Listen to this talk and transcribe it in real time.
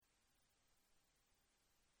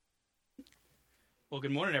Well,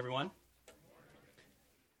 good morning, everyone.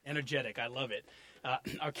 Energetic, I love it.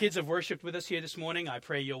 Our kids have worshiped with us here this morning. I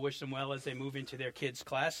pray you'll wish them well as they move into their kids'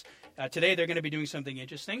 class. Today, they're going to be doing something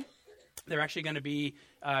interesting. They're actually going to be,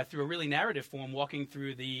 through a really narrative form, walking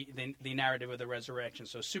through the narrative of the resurrection.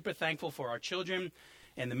 So super thankful for our children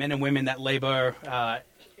and the men and women that labor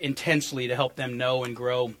intensely to help them know and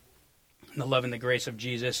grow in the love and the grace of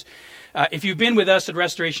Jesus. If you've been with us at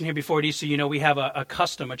Restoration here before at Easter, you know we have a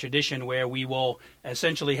custom, a tradition where we will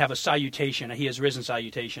essentially have a salutation, a He has risen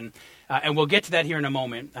salutation. And we'll get to that here in a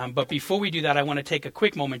moment. But before we do that, I want to take a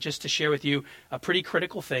quick moment just to share with you a pretty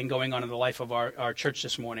critical thing going on in the life of our church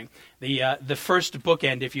this morning. The first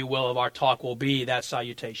bookend, if you will, of our talk will be that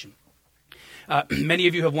salutation. Many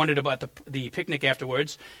of you have wondered about the picnic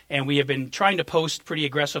afterwards, and we have been trying to post pretty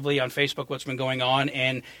aggressively on Facebook what's been going on.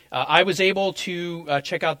 And I was able to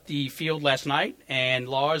check out the field last night, and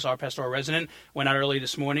Lars, our pastoral resident, went out early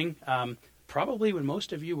this morning, probably when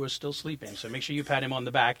most of you were still sleeping. So make sure you pat him on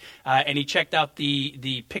the back. And he checked out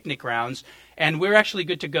the picnic grounds, and we're actually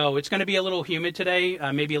good to go. It's going to be a little humid today,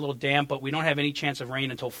 maybe a little damp, but we don't have any chance of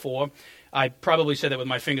rain until 4. I probably said that with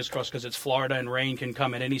my fingers crossed because it's Florida and rain can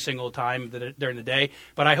come at any single time during the day.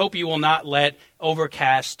 But I hope you will not let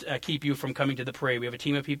overcast keep you from coming to the parade. We have a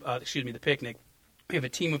team of people, the picnic. We have a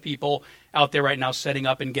team of people out there right now setting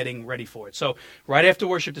up and getting ready for it. So right after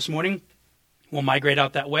worship this morning, we'll migrate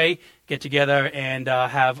out that way, get together, and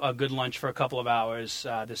have a good lunch for a couple of hours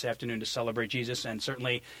this afternoon to celebrate Jesus and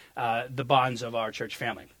certainly the bonds of our church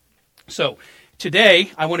family. So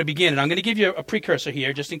today, I want to begin, and I'm going to give you a precursor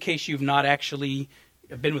here, just in case you've not actually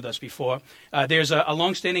been with us before. There's a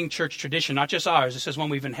long-standing church tradition, not just ours. This is one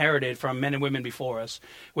we've inherited from men and women before us,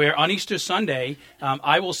 where on Easter Sunday,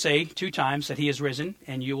 I will say 2 times that He is risen,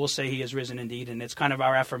 and you will say He is risen indeed, and it's kind of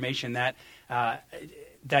our affirmation that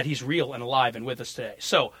He's real and alive and with us today.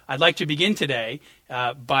 So I'd like to begin today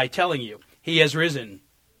by telling you, He has risen.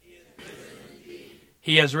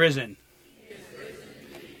 He has risen.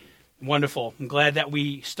 Wonderful. I'm glad that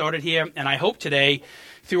we started here, and I hope today,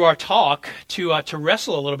 through our talk, to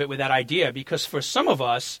wrestle a little bit with that idea, because for some of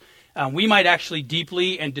us, we might actually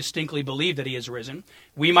deeply and distinctly believe that He is risen.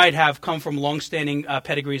 We might have come from long-standing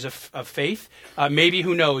pedigrees of faith. Maybe,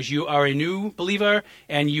 who knows, you are a new believer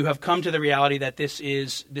and you have come to the reality that this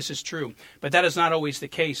is true. But that is not always the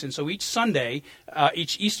case. And so each Sunday,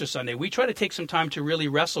 each Easter Sunday, we try to take some time to really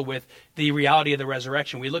wrestle with the reality of the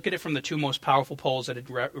resurrection. We look at it from the 2 most powerful poles that it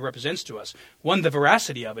represents to us. One, the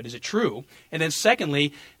veracity of it. Is it true? And then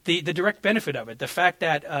secondly, the direct benefit of it. The fact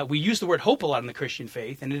that we use the word hope a lot in the Christian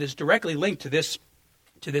faith, and it is directly linked to this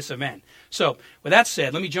event. So, with that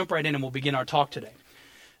said, let me jump right in and we'll begin our talk today.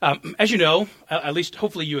 As you know, at least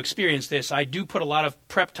hopefully you experience this, I do put a lot of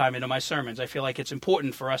prep time into my sermons. I feel like it's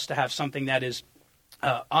important for us to have something that is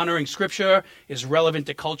honoring Scripture, is relevant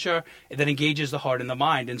to culture, that engages the heart and the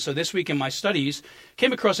mind. And so this week in my studies,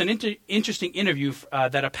 came across an interesting interview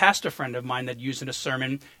that a pastor friend of mine that used in a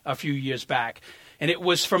sermon a few years back. And it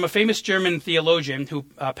was from a famous German theologian who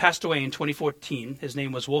passed away in 2014. His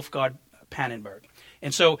name was Wolfgang Pannenberg.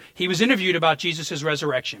 And so he was interviewed about Jesus'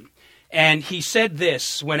 resurrection. And he said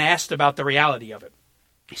this when asked about the reality of it.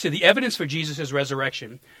 He said, the evidence for Jesus'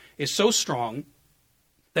 resurrection is so strong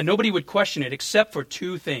that nobody would question it except for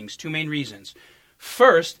 2 things, 2 main reasons.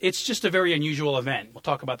 First, it's just a very unusual event. We'll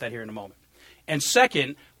talk about that here in a moment. And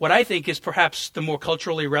second, what I think is perhaps the more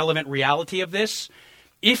culturally relevant reality of this,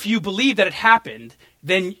 if you believe that it happened,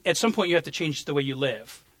 then at some point you have to change the way you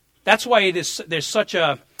live. That's why there's such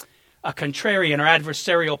a contrarian or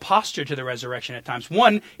adversarial posture to the resurrection at times.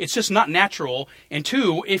 1, it's just not natural. And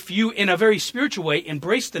 2, if you, in a very spiritual way,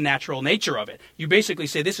 embrace the natural nature of it, you basically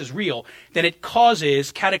say this is real, then it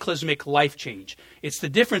causes cataclysmic life change. It's the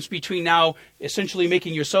difference between now essentially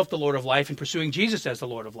making yourself the Lord of life and pursuing Jesus as the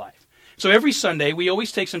Lord of life. So every Sunday, we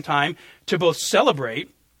always take some time to both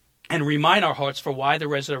celebrate and remind our hearts for why the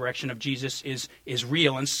resurrection of Jesus is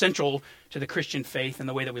real and central to the Christian faith and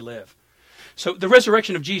the way that we live. So the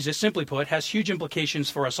resurrection of Jesus, simply put, has huge implications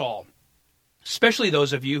for us all, especially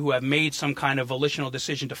those of you who have made some kind of volitional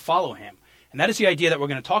decision to follow Him. And that is the idea that we're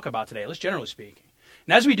going to talk about today, at least generally speaking.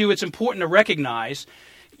 And as we do, it's important to recognize,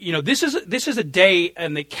 this is a day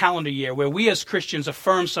in the calendar year where we as Christians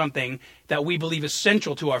affirm something that we believe is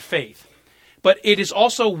central to our faith. But it is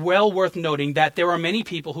also well worth noting that there are many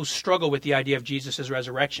people who struggle with the idea of Jesus'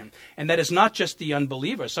 resurrection. And that is not just the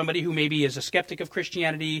unbeliever, somebody who maybe is a skeptic of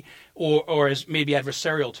Christianity or is maybe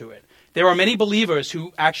adversarial to it. There are many believers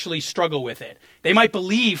who actually struggle with it. They might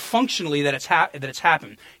believe functionally that it's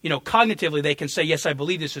happened. Cognitively they can say, yes, I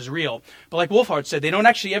believe this is real. But like Wolfhard said, they don't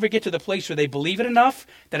actually ever get to the place where they believe it enough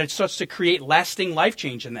that it starts to create lasting life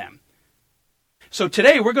change in them. So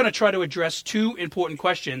today we're going to try to address two important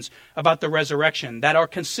questions about the resurrection that are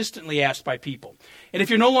consistently asked by people. And if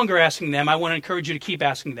you're no longer asking them, I want to encourage you to keep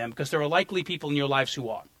asking them, because there are likely people in your lives who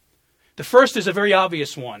are. The first is a very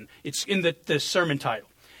obvious one. It's in the sermon title.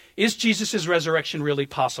 Is Jesus' resurrection really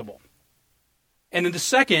possible? And then the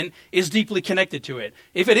second is deeply connected to it.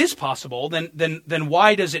 If it is possible, then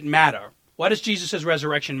why does it matter? Why does Jesus'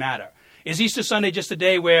 resurrection matter? Is Easter Sunday just a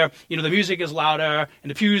day where, the music is louder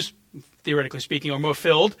and the pews, theoretically speaking, are more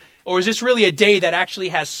filled? Or is this really a day that actually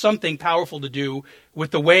has something powerful to do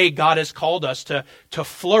with the way God has called us to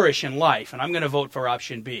flourish in life? And I'm going to vote for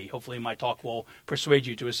option B. Hopefully my talk will persuade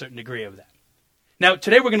you to a certain degree of that. Now,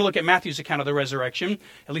 today we're going to look at Matthew's account of the resurrection,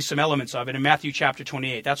 at least some elements of it, in Matthew chapter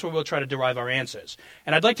 28. That's where we'll try to derive our answers.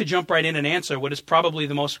 And I'd like to jump right in and answer what is probably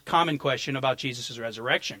the most common question about Jesus'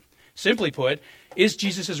 resurrection. Simply put, is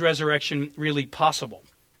Jesus' resurrection really possible?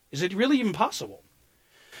 Is it really even possible?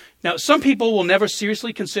 Now, some people will never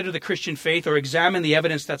seriously consider the Christian faith or examine the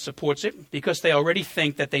evidence that supports it because they already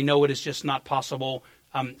think that they know it is just not possible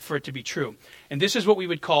for it to be true. And this is what we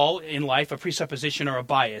would call in life a presupposition or a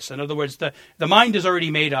bias. In other words, the mind is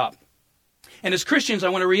already made up. And as Christians, I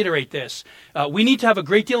want to reiterate this. We need to have a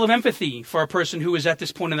great deal of empathy for a person who is at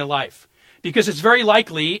this point in their life. Because it's very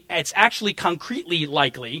likely, it's actually concretely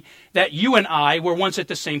likely, that you and I were once at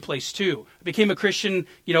the same place too. I became a Christian,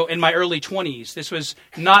 in my early 20s. This was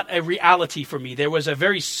not a reality for me. There was a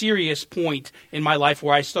very serious point in my life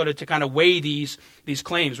where I started to kind of weigh these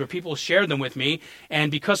claims, where people shared them with me. And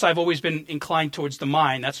because I've always been inclined towards the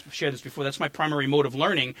mind, I've shared this before, that's my primary mode of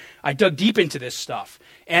learning, I dug deep into this stuff.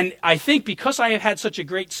 And I think because I have had such a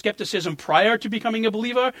great skepticism prior to becoming a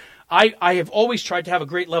believer, I have always tried to have a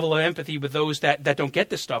great level of empathy with those that don't get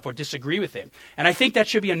this stuff or disagree with it. And I think that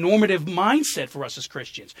should be a normative mindset for us as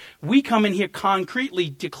Christians. We come in here concretely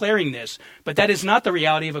declaring this, but that is not the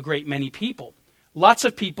reality of a great many people. Lots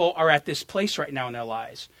of people are at this place right now in their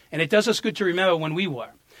lives. And it does us good to remember when we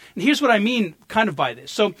were. And here's what I mean kind of by this.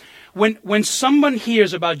 So when someone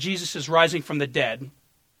hears about Jesus' rising from the dead,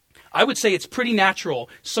 I would say it's pretty natural,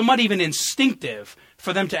 somewhat even instinctive,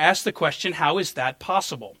 for them to ask the question, how is that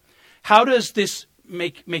possible? How does this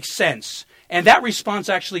make sense? And that response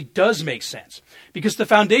actually does make sense. Because the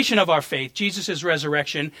foundation of our faith, Jesus'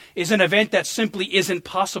 resurrection, is an event that simply isn't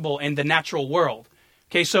possible in the natural world.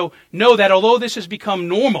 Okay, so know that although this has become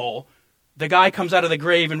normal, the guy comes out of the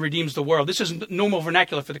grave and redeems the world. This is normal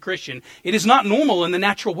vernacular for the Christian. It is not normal in the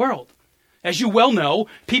natural world. As you well know,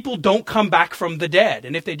 people don't come back from the dead.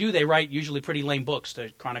 And if they do, they write usually pretty lame books to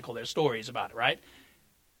chronicle their stories about it, right?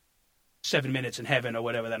 7 minutes in heaven or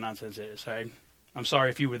whatever that nonsense is, right? I'm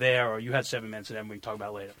sorry if you were there or you had 7 minutes in heaven. We can talk about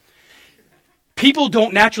it later. People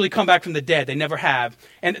don't naturally come back from the dead. They never have.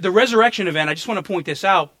 And the resurrection event, I just want to point this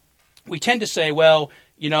out. We tend to say, well,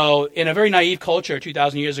 in a very naive culture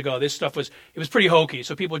 2,000 years ago, this stuff was pretty hokey.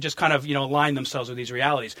 So people just kind of, align themselves with these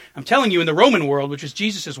realities. I'm telling you, in the Roman world, which was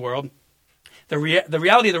Jesus' world, the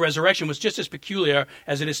reality of the resurrection was just as peculiar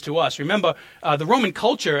as it is to us. Remember, the Roman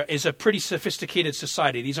culture is a pretty sophisticated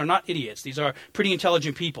society. These are not idiots. These are pretty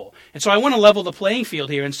intelligent people. And so I want to level the playing field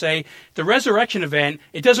here and say the resurrection event,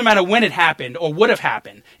 it doesn't matter when it happened or would have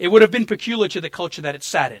happened. It would have been peculiar to the culture that it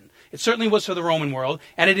sat in. It certainly was for the Roman world,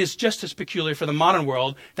 and it is just as peculiar for the modern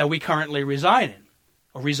world that we currently reside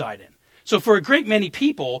in. So for a great many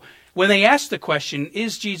people, when they ask the question,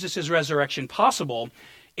 is Jesus' resurrection possible,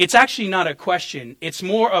 it's actually not a question. It's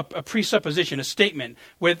more a presupposition, a statement.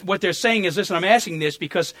 What they're saying is, listen, I'm asking this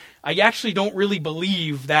because I actually don't really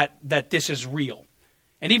believe that this is real.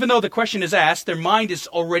 And even though the question is asked, their mind is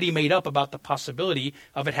already made up about the possibility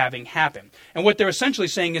of it having happened. And what they're essentially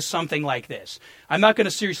saying is something like this. I'm not going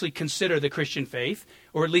to seriously consider the Christian faith,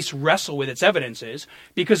 or at least wrestle with its evidences,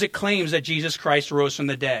 because it claims that Jesus Christ rose from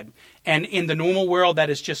the dead. And in the normal world,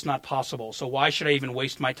 that is just not possible. So why should I even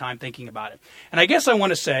waste my time thinking about it? And I guess I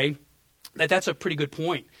want to say that that's a pretty good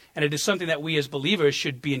point. And it is something that we as believers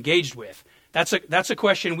should be engaged with. That's a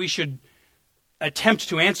question we should attempt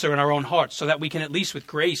to answer in our own hearts so that we can at least with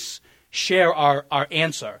grace share our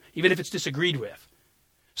answer, even if it's disagreed with.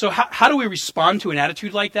 So how do we respond to an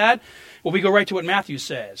attitude like that? Well, we go right to what Matthew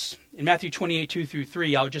says. In Matthew 28,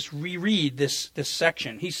 2-3, I'll just reread this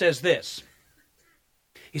section. He says this.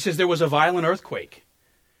 He says, there was a violent earthquake,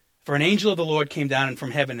 for an angel of the Lord came down from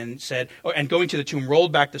heaven and going to the tomb,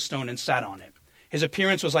 rolled back the stone and sat on it. His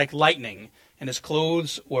appearance was like lightning, and his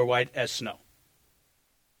clothes were white as snow.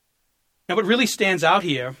 Now, what really stands out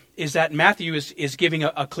here is that Matthew is giving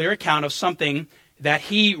a clear account of something that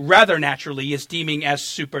he rather naturally is deeming as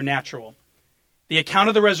supernatural. The account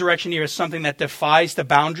of the resurrection here is something that defies the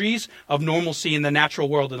boundaries of normalcy in the natural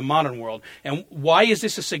world, in the modern world. And why is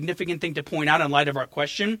this a significant thing to point out in light of our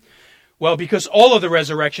question? Well, because all of the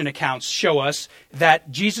resurrection accounts show us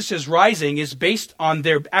that Jesus' rising is based on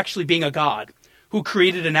there actually being a God who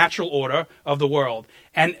created a natural order of the world.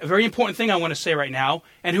 And a very important thing I want to say right now,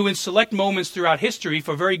 and who in select moments throughout history,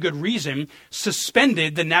 for very good reason,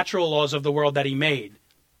 suspended the natural laws of the world that he made.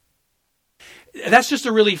 That's just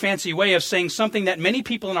a really fancy way of saying something that many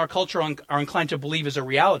people in our culture are inclined to believe is a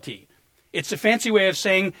reality. It's a fancy way of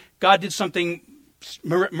saying God did something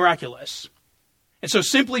miraculous. And so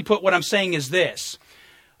simply put, what I'm saying is this.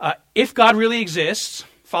 If God really exists,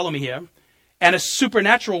 follow me here, and a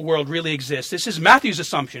supernatural world really exists, this is Matthew's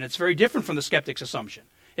assumption. It's very different from the skeptic's assumption.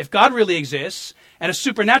 If God really exists and a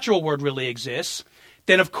supernatural world really exists,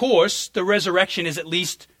 then of course the resurrection is at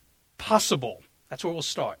least possible. That's where we'll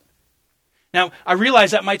start. Now, I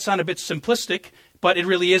realize that might sound a bit simplistic, but it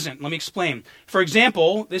really isn't. Let me explain. For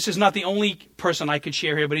example, this is not the only person I could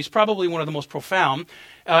share here, but he's probably one of the most profound.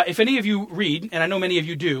 If any of you read, and I know many of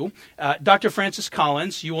you do, Dr. Francis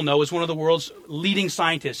Collins, you will know, is one of the world's leading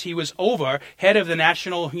scientists. He was head of the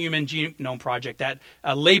National Human Genome Project that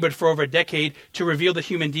labored for over a decade to reveal the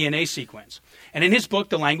human DNA sequence. And in his book,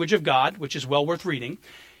 The Language of God, which is well worth reading,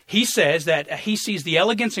 he says that he sees the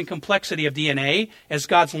elegance and complexity of DNA as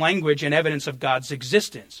God's language and evidence of God's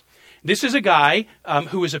existence. This is a guy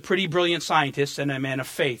who is a pretty brilliant scientist and a man of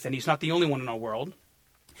faith, and he's not the only one in our world.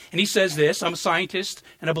 And he says this, I'm a scientist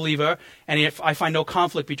and a believer, and I find no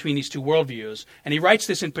conflict between these two worldviews. And he writes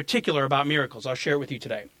this in particular about miracles. I'll share it with you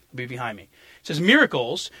today. It'll be behind me. It says,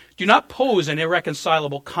 miracles do not pose an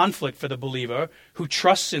irreconcilable conflict for the believer who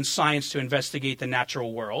trusts in science to investigate the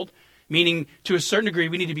natural world. Meaning, to a certain degree,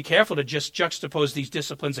 we need to be careful to just juxtapose these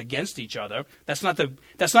disciplines against each other. That's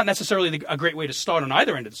not necessarily a great way to start on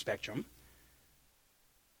either end of the spectrum.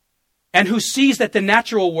 And who sees that the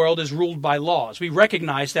natural world is ruled by laws. We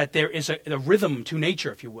recognize that there is a rhythm to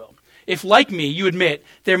nature, if you will. If, like me, you admit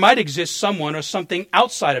there might exist someone or something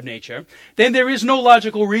outside of nature, then there is no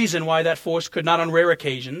logical reason why that force could not on rare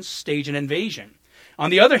occasions stage an invasion. On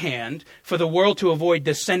the other hand, for the world to avoid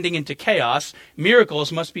descending into chaos,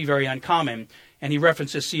 miracles must be very uncommon. And he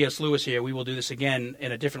references C.S. Lewis here. We will do this again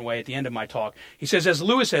in a different way at the end of my talk. He says, as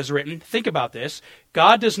Lewis has written, think about this,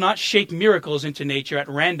 God does not shake miracles into nature at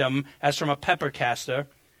random as from a pepper caster.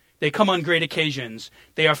 They come on great occasions.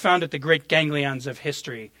 They are found at the great ganglions of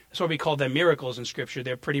history. That's why we call them miracles in Scripture.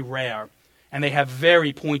 They're pretty rare. And they have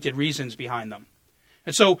very pointed reasons behind them.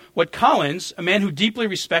 And so what Collins, a man who deeply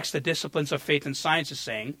respects the disciplines of faith and science, is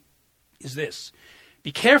saying is this.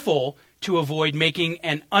 Be careful to avoid making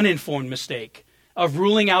an uninformed mistake of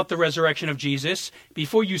ruling out the resurrection of Jesus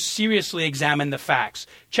before you seriously examine the facts.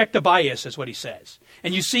 Check the bias, is what he says.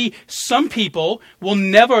 And you see, some people will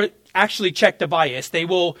never actually check the bias. They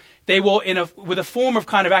will with a form of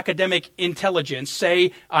kind of academic intelligence,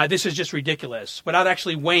 say this is just ridiculous, without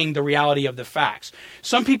actually weighing the reality of the facts.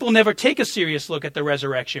 Some people never take a serious look at the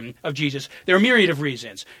resurrection of Jesus. There are a myriad of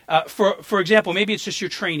reasons. For example, maybe it's just your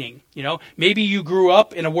training. Maybe you grew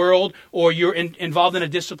up in a world, or you're involved in a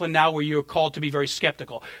discipline now where you're called to be very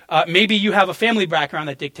skeptical. Maybe you have a family background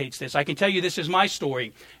that dictates this. I can tell you this is my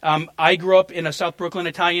story. I grew up in a South Brooklyn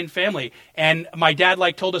Italian family, and my dad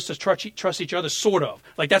told us to trust each other, sort of.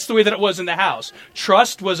 That's the way that it was in the house.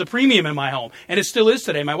 Trust was a premium in my home, and it still is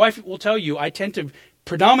today. My wife will tell you I tend to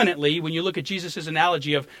predominantly, when you look at Jesus'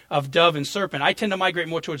 analogy of dove and serpent, I tend to migrate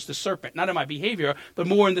more towards the serpent, not in my behavior, but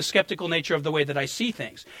more in the skeptical nature of the way that I see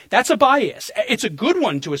things. That's a bias. It's a good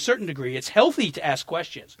one to a certain degree. It's healthy to ask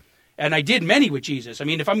questions. And I did many with Jesus. I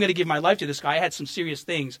mean, if I'm going to give my life to this guy, I had some serious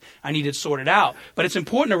things I needed sorted out. But it's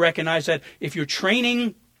important to recognize that if you're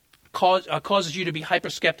training causes you to be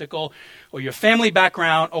hyper-skeptical, or your family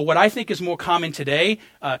background, or what I think is more common today,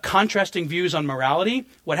 contrasting views on morality,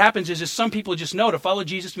 what happens is some people just know to follow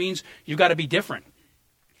Jesus means you've got to be different.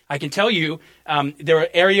 I can tell you there are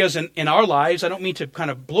areas in our lives, I don't mean to kind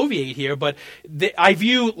of bloviate here, but I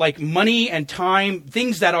view money and time,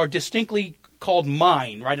 things that are distinctly called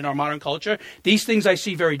mine, right, in our modern culture. These things I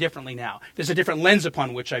see very differently now. There's a different lens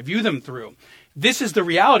upon which I view them through. This is the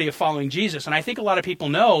reality of following Jesus. And I think a lot of people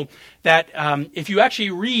know that if you actually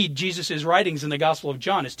read Jesus' writings in the Gospel of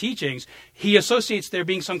John, his teachings, he associates there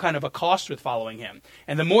being some kind of a cost with following him.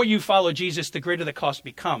 And the more you follow Jesus, the greater the cost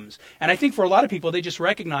becomes. And I think for a lot of people, they just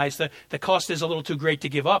recognize that the cost is a little too great to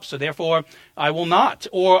give up. So therefore, I will not.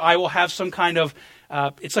 Or I will have some kind of,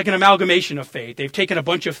 it's like an amalgamation of faith. They've taken a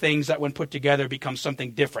bunch of things that when put together become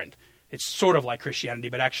something different. It's sort of like Christianity,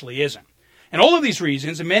 but actually isn't. And all of these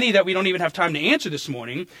reasons, and many that we don't even have time to answer this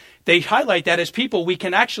morning, they highlight that as people we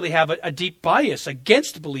can actually have a deep bias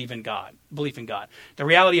against belief in God, the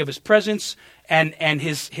reality of his presence and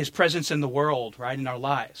his presence in the world, right, in our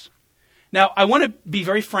lives. Now, I want to be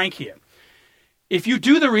very frank here. If you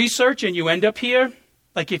do the research and you end up here,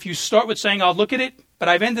 like if you start with saying, I'll look at it, but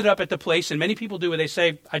I've ended up at the place, and many people do, where they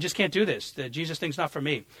say, I just can't do this. The Jesus thing's not for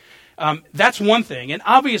me. That's one thing. And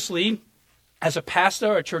obviously, as a pastor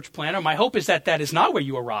or a church planner, my hope is that that is not where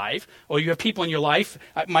you arrive, or you have people in your life.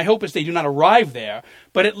 My hope is they do not arrive there.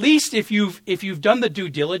 But at least if you've done the due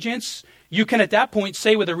diligence, you can at that point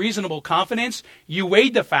say with a reasonable confidence, you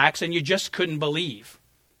weighed the facts and you just couldn't believe.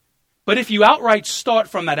 But if you outright start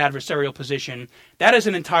from that adversarial position, that is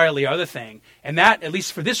an entirely other thing. And that, at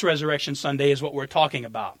least for this Resurrection Sunday, is what we're talking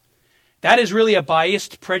about. That is really a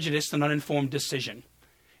biased, prejudiced, and uninformed decision.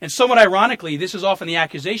 And somewhat ironically, this is often the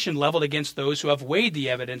accusation leveled against those who have weighed the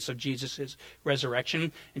evidence of Jesus'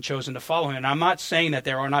 resurrection and chosen to follow him. And I'm not saying that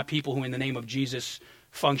there are not people who in the name of Jesus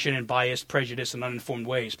function in biased, prejudiced, and uninformed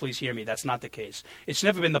ways. Please hear me. That's not the case. It's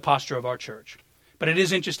never been the posture of our church. But it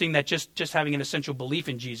is interesting that just having an essential belief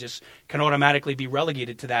in Jesus can automatically be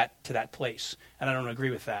relegated to that place. And I don't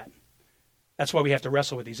agree with that. That's why we have to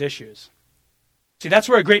wrestle with these issues. See, that's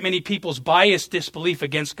where a great many people's biased disbelief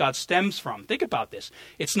against God stems from. Think about this.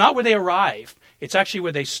 It's not where they arrive. It's actually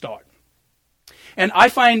where they start. And I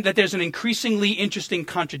find that there's an increasingly interesting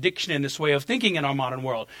contradiction in this way of thinking in our modern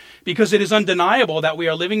world, because it is undeniable that we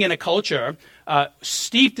are living in a culture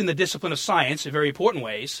steeped in the discipline of science in very important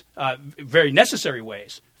ways, very necessary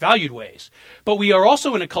ways, valued ways. But we are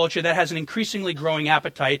also in a culture that has an increasingly growing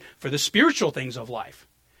appetite for the spiritual things of life.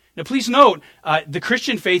 Now, please note, the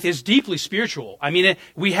Christian faith is deeply spiritual. I mean,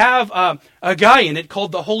 we have a guy in it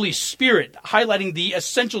called the Holy Spirit, highlighting the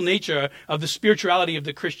essential nature of the spirituality of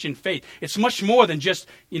the Christian faith. It's much more than just,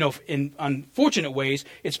 in unfortunate ways,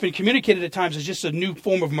 it's been communicated at times as just a new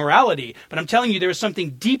form of morality. But I'm telling you, there is something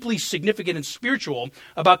deeply significant and spiritual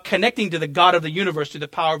about connecting to the God of the universe through the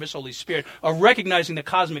power of his Holy Spirit, of recognizing the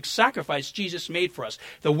cosmic sacrifice Jesus made for us.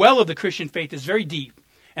 The well of the Christian faith is very deep.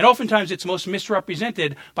 And oftentimes it's most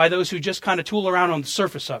misrepresented by those who just kind of tool around on the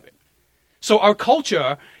surface of it. So our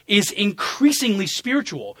culture is increasingly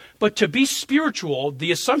spiritual. But to be spiritual, the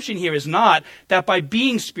assumption here is not that by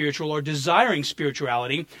being spiritual or desiring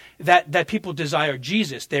spirituality, that people desire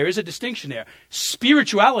Jesus. There is a distinction there.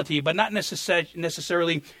 Spirituality, but not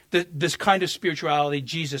necessarily this kind of spirituality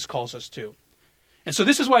Jesus calls us to. And so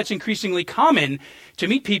this is why it's increasingly common to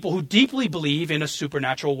meet people who deeply believe in a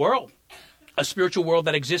supernatural world. A spiritual world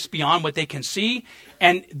that exists beyond what they can see.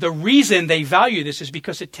 And the reason they value this is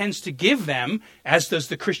because it tends to give them, as does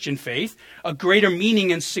the Christian faith, a greater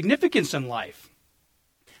meaning and significance in life.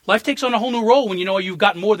 Life takes on a whole new role when you know you've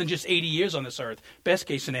got more than just 80 years on this earth. Best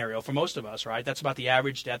case scenario for most of us, right? That's about the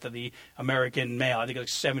average death of the American male. I think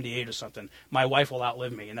it's like 78 or something. My wife will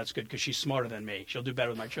outlive me, and that's good because she's smarter than me. She'll do better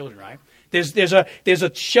with my children, right? There's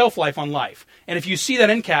a shelf life on life. And if you see that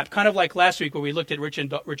end cap, kind of like last week where we looked at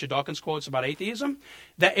Richard Dawkins' quotes about atheism,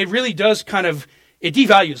 that it really does it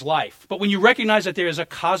devalues life. But when you recognize that there is a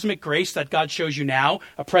cosmic grace that God shows you now,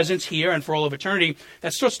 a presence here and for all of eternity,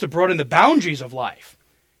 that starts to broaden the boundaries of life.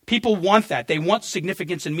 People want that. They want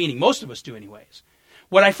significance and meaning. Most of us do anyways.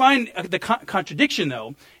 What I find the contradiction,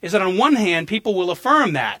 though, is that on one hand, people will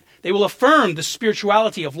affirm that. They will affirm the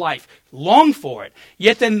spirituality of life, long for it.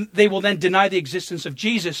 Yet then they will then deny the existence of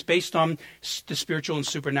Jesus based on the spiritual and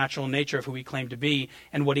supernatural nature of who he claimed to be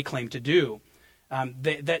and what he claimed to do. I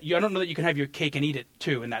don't know that you can have your cake and eat it,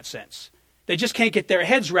 too, in that sense. They just can't get their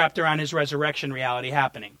heads wrapped around his resurrection reality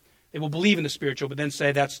happening. They will believe in the spiritual, but then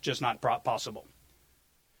say that's just not possible.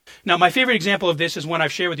 Now, my favorite example of this is one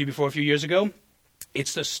I've shared with you before a few years ago.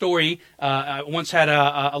 It's the story, I once had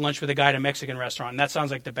a lunch with a guy at a Mexican restaurant, and that sounds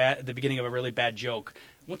like the beginning of a really bad joke.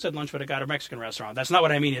 I once had lunch with a guy at a Mexican restaurant. That's not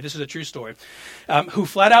what I mean here. This is a true story. Who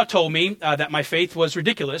flat out told me that my faith was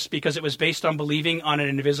ridiculous because it was based on believing on an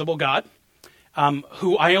invisible God,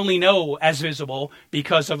 who I only know as visible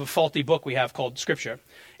because of a faulty book we have called Scripture.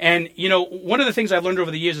 And, one of the things I've learned over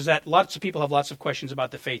the years is that lots of people have lots of questions about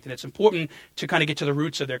the faith, and it's important to kind of get to the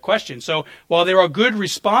roots of their questions. So while there are good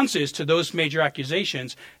responses to those major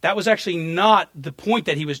accusations, that was actually not the point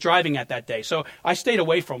that he was driving at that day. So I stayed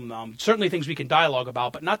away from them. Certainly things we can dialogue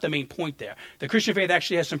about, but not the main point there. The Christian faith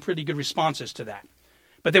actually has some pretty good responses to that.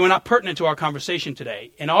 But they were not pertinent to our conversation today.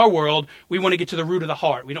 In our world, we want to get to the root of the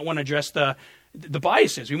heart. We don't want to address the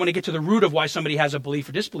biases. We want to get to the root of why somebody has a belief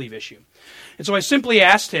or disbelief issue. And so I simply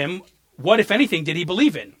asked him, what, if anything, did he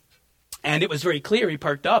believe in? And it was very clear, he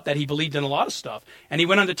perked up, that he believed in a lot of stuff. And he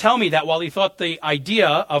went on to tell me that while he thought the idea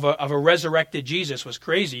of a resurrected Jesus was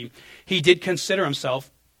crazy, he did consider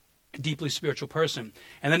himself a deeply spiritual person.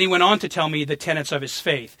 And then he went on to tell me the tenets of his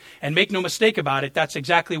faith. And make no mistake about it, that's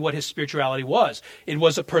exactly what his spirituality was. It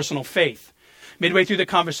was a personal faith. Midway through the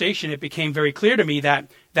conversation, it became very clear to me that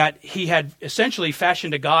he had essentially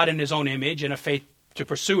fashioned a God in his own image and a faith to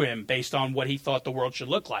pursue him based on what he thought the world should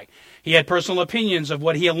look like. He had personal opinions of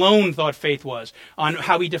what he alone thought faith was, on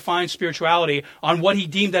how he defined spirituality, on what he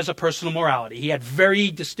deemed as a personal morality. He had very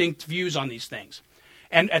distinct views on these things.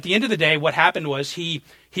 And at the end of the day, what happened was he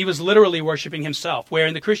was literally worshiping himself, where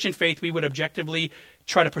in the Christian faith we would objectively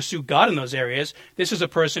try to pursue God in those areas. This is a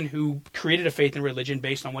person who created a faith in religion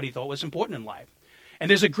based on what he thought was important in life. And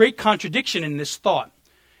there's a great contradiction in this thought.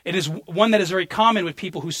 It is one that is very common with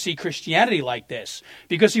people who see Christianity like this,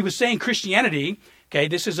 because he was saying Christianity, okay,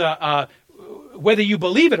 this is whether you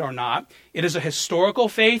believe it or not, it is a historical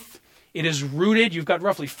faith. It is rooted. You've got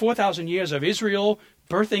roughly 4,000 years of Israel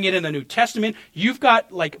birthing it in the New Testament. You've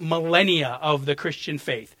got like millennia of the Christian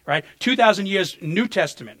faith, right? 2,000 years New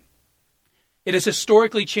Testament. It has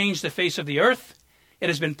historically changed the face of the earth. It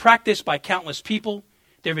has been practiced by countless people.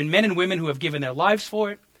 There have been men and women who have given their lives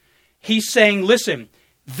for it. He's saying, listen,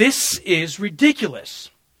 this is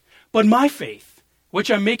ridiculous. But my faith,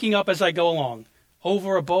 which I'm making up as I go along,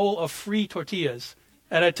 over a bowl of free tortillas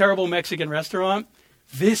at a terrible Mexican restaurant,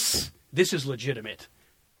 this is legitimate.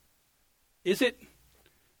 Is it?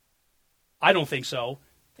 I don't think so.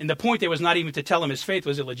 And the point there was not even to tell him his faith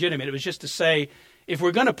was illegitimate. It was just to say, if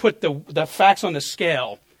we're going to put the facts on the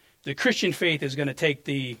scale, the Christian faith is going to take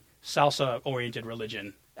the salsa-oriented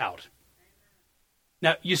religion out.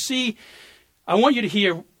 Now, you see, I want you to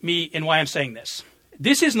hear me in why I'm saying this.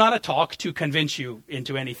 This is not a talk to convince you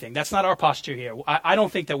into anything. That's not our posture here. I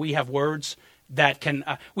don't think that we have words that can...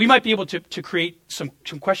 we might be able to create some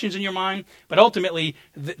questions in your mind, but ultimately,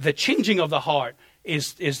 the changing of the heart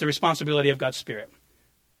is the responsibility of God's Spirit.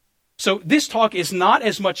 So this talk is not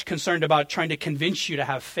as much concerned about trying to convince you to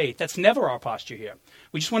have faith. That's never our posture here.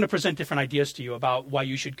 We just want to present different ideas to you about why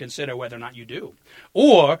you should consider whether or not you do.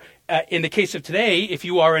 Or, in the case of today, if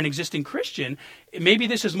you are an existing Christian, maybe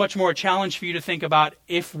this is much more a challenge for you to think about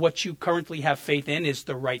if what you currently have faith in is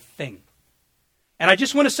the right thing. And I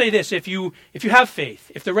just want to say this, if you have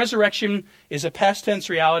faith, if the resurrection is a past tense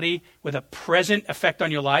reality with a present effect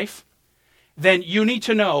on your life, then you need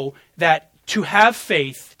to know that to have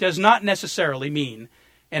faith does not necessarily mean,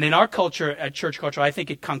 and in our culture, at church culture, I think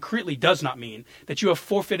it concretely does not mean that you have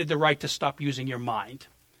forfeited the right to stop using your mind.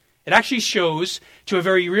 It actually shows to a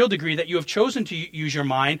very real degree that you have chosen to use your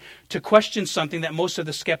mind to question something that most of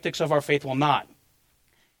the skeptics of our faith will not.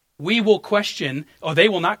 We will question, or they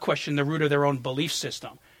will not question, the root of their own belief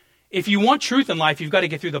system. If you want truth in life, you've got to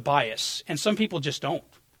get through the bias, and some people just don't.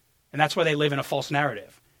 And that's why they live in a false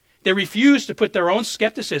narrative. They refuse to put their own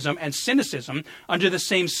skepticism and cynicism under the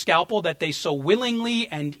same scalpel that they so willingly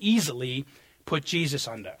and easily put Jesus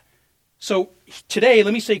under. So today,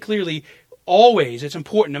 let me say clearly, always it's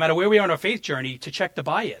important, no matter where we are on our faith journey, to check the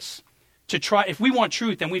bias. To try, if we want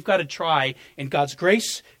truth, then we've got to try, in God's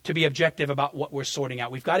grace, to be objective about what we're sorting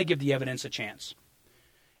out. We've got to give the evidence a chance.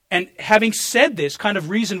 And having said this, kind of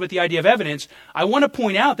reasoned with the idea of evidence, I want to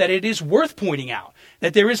point out that it is worth pointing out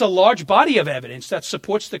that there is a large body of evidence that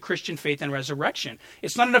supports the Christian faith and resurrection.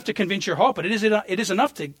 It's not enough to convince your heart, but it is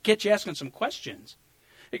enough to get you asking some questions.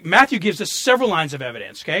 Matthew gives us several lines of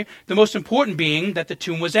evidence, okay? The most important being that the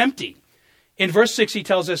tomb was empty. In verse 6, he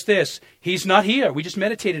tells us this: He's not here. We just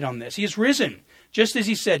meditated on this. He is risen. Just as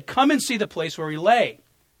he said, come and see the place where he lay.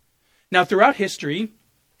 Now, throughout history,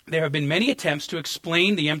 there have been many attempts to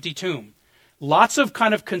explain the empty tomb. Lots of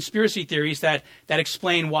kind of conspiracy theories that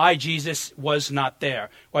explain why Jesus was not there,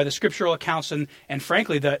 why the scriptural accounts and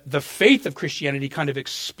frankly, the faith of Christianity kind of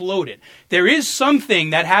exploded. There is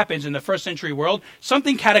something that happens in the first century world,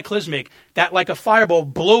 something cataclysmic that like a fireball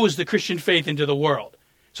blows the Christian faith into the world.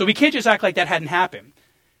 So we can't just act like that hadn't happened.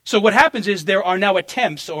 So what happens is there are now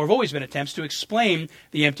attempts, or have always been attempts, to explain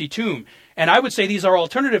the empty tomb. And I would say these are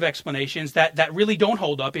alternative explanations that really don't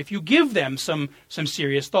hold up if you give them some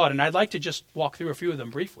serious thought. And I'd like to just walk through a few of them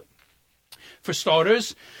briefly. For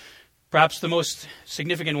starters, perhaps the most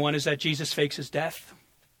significant one is that Jesus fakes his death.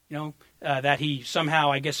 That he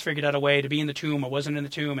somehow, I guess, figured out a way to be in the tomb or wasn't in the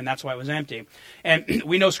tomb, and that's why it was empty. And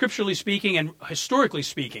we know scripturally speaking and historically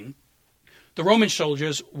speaking, the Roman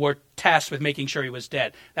soldiers were tasked with making sure he was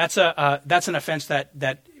dead. That's an offense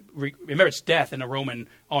that merits death in the Roman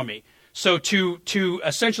army. So to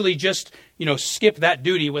essentially just skip that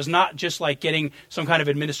duty was not just like getting some kind of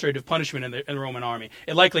administrative punishment in the Roman army.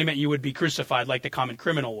 It likely meant you would be crucified like the common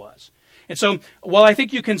criminal was. And so while I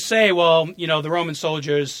think you can say, well, the Roman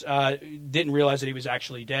soldiers didn't realize that he was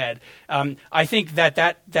actually dead, I think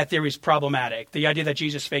that theory is problematic. The idea that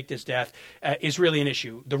Jesus faked his death is really an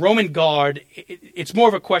issue. The Roman guard, it's more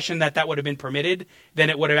of a question that would have been permitted than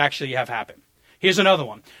it would have actually have happened. Here's another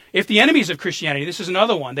one. If the enemies of Christianity, this is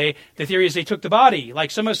another one. The theory is they took the body. Like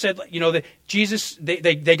some have said, that Jesus,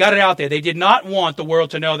 they got it out there. They did not want the world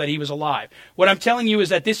to know that he was alive. What I'm telling you is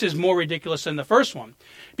that this is more ridiculous than the first one.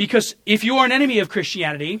 Because if you are an enemy of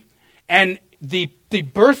Christianity, and the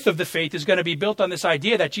birth of the faith is going to be built on this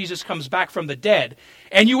idea that Jesus comes back from the dead,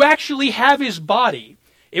 and you actually have his body,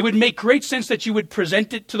 it would make great sense that you would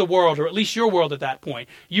present it to the world, or at least your world at that point.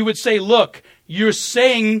 You would say, look, you're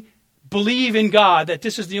saying, believe in God, that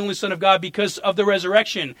this is the only Son of God because of the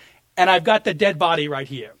resurrection, and I've got the dead body right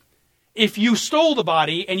here. If you stole the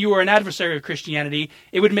body and you were an adversary of Christianity,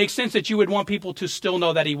 it would make sense that you would want people to still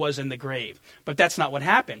know that he was in the grave. But that's not what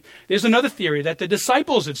happened. There's another theory that the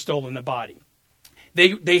disciples had stolen the body.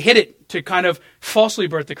 They hid it to kind of falsely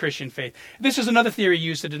birth the Christian faith. This is another theory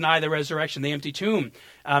used to deny the resurrection, the empty tomb.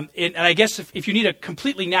 And I guess if you need a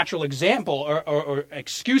completely natural example or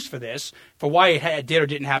excuse for this, for why it did or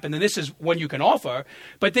didn't happen, then this is one you can offer.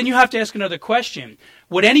 But then you have to ask another question.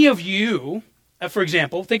 Would any of you, for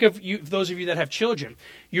example, think of those of you that have children.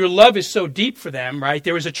 Your love is so deep for them, right?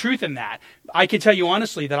 There is a truth in that. I can tell you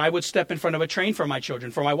honestly that I would step in front of a train for my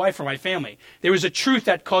children, for my wife, for my family. There is a truth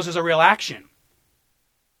that causes a real action.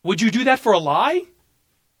 Would you do that for a lie?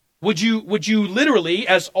 Would you literally,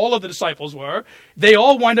 as all of the disciples were, they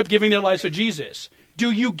all wind up giving their lives for Jesus? Do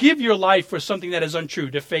you give your life for something that is untrue,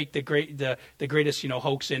 to fake the greatest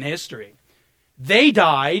hoax in history? They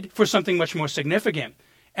died for something much more significant.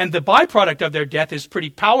 And the byproduct of their death is pretty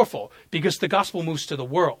powerful because the gospel moves to the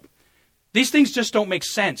world. These things just don't make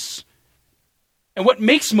sense. And what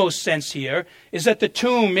makes most sense here is that the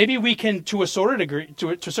tomb, maybe we can, to a certain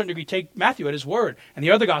degree, take Matthew at his word and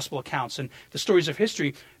the other gospel accounts and the stories of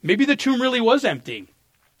history. Maybe the tomb really was empty.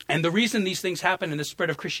 And the reason these things happened and the spread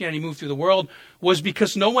of Christianity moved through the world was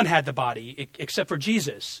because no one had the body except for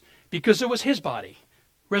Jesus, because it was his body,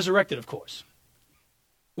 resurrected, of course.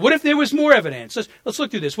 What if there was more evidence? Let's look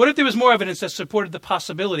through this. What if there was more evidence that supported the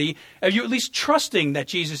possibility of you at least trusting that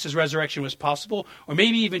Jesus' resurrection was possible, or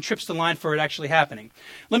maybe even trips the line for it actually happening?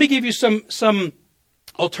 Let me give you some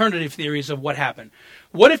alternative theories of what happened.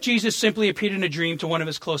 What if Jesus simply appeared in a dream to one of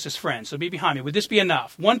his closest friends? So be behind me. Would this be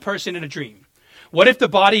enough? One person in a dream. What if the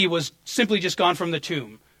body was simply just gone from the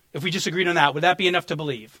tomb? If we just agreed on that, would that be enough to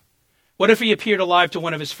believe? What if he appeared alive to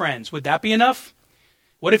one of his friends? Would that be enough?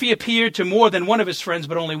 What if he appeared to more than one of his friends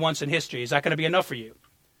but only once in history? Is that going to be enough for you?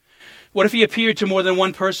 What if he appeared to more than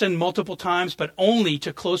one person multiple times but only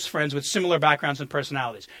to close friends with similar backgrounds and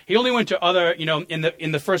personalities? He only went to other,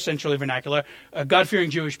 in the first century vernacular,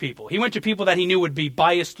 God-fearing Jewish people. He went to people that he knew would be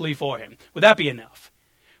biasedly for him. Would that be enough?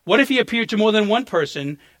 What if he appeared to more than one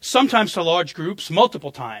person, sometimes to large groups,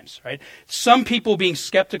 multiple times, right? Some people being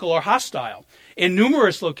skeptical or hostile in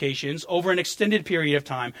numerous locations over an extended period of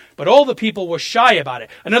time, but all the people were shy about it.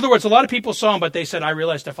 In other words, a lot of people saw him, but they said, I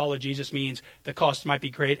realize to follow Jesus means the cost might be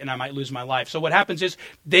great and I might lose my life. So what happens is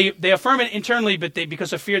they affirm it internally, but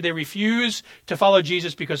because of fear, they refuse to follow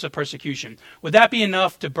Jesus because of persecution. Would that be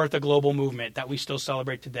enough to birth a global movement that we still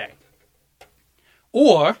celebrate today?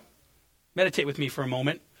 Or, meditate with me for a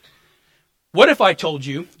moment, what if I told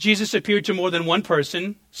you Jesus appeared to more than one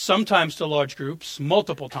person, sometimes to large groups,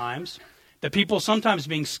 multiple times, the people sometimes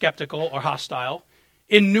being skeptical or hostile,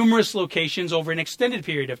 in numerous locations over an extended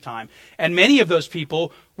period of time. And many of those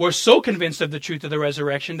people were so convinced of the truth of the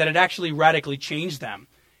resurrection that it actually radically changed them.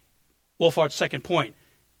 Wolfhart's second point.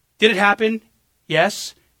 Did it happen?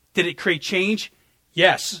 Yes. Did it create change?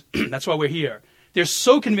 Yes. That's why we're here. They're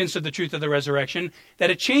so convinced of the truth of the resurrection that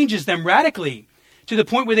it changes them radically to the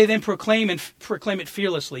point where they then proclaim it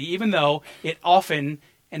fearlessly, even though it often,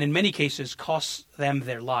 and in many cases, costs them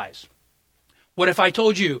their lives. What if I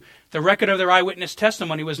told you the record of their eyewitness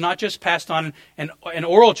testimony was not just passed on an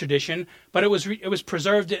oral tradition, but it was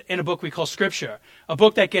preserved in a book we call Scripture, a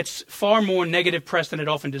book that gets far more negative press than it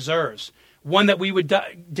often deserves, one that we would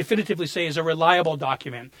definitively say is a reliable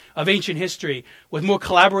document of ancient history with more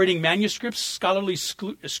collaborating manuscripts, scholarly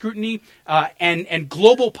scrutiny, and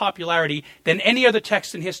global popularity than any other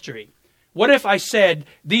text in history. What if I said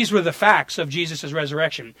these were the facts of Jesus'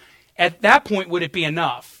 resurrection? At that point, would it be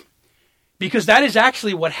enough? Because that is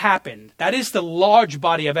actually what happened. That is the large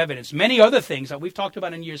body of evidence. Many other things that we've talked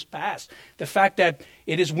about in years past. The fact that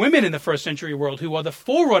it is women in the first century world who are the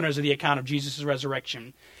forerunners of the account of Jesus'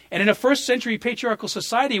 resurrection. And in a first century patriarchal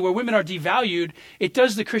society where women are devalued, it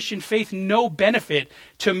does the Christian faith no benefit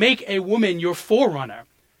to make a woman your forerunner.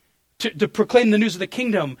 to proclaim the news of the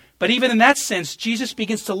kingdom. But even in that sense, Jesus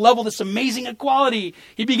begins to level this amazing equality.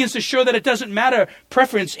 He begins to show that it doesn't matter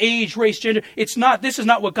preference, age, race, gender. This is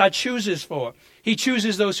not what God chooses for. He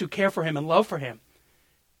chooses those who care for him and love for him.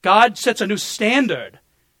 God sets a new standard.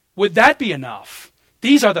 Would that be enough?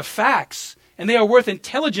 These are the facts, and they are worth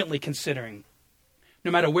intelligently considering. No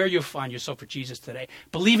matter where you find yourself for Jesus today,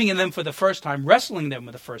 believing in them for the first time, wrestling them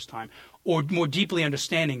for the first time, or more deeply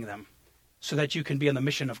understanding them, so that you can be on the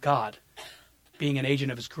mission of God, being an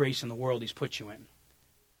agent of his grace in the world he's put you in,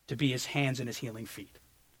 to be his hands and his healing feet.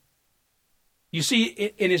 You see,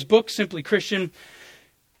 in his book, Simply Christian,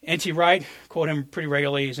 N.T. Wright, quote him pretty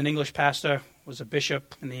regularly, he's an English pastor, was a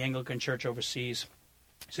bishop in the Anglican Church overseas.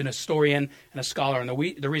 He's an historian and a scholar, and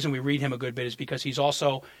the reason we read him a good bit is because he's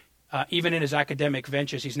also, even in his academic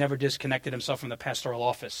ventures, he's never disconnected himself from the pastoral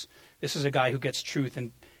office. This is a guy who gets truth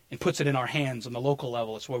and puts it in our hands on the local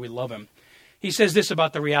level. It's where we love him. He says this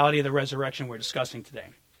about the reality of the resurrection we're discussing today.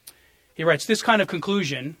 He writes, this kind of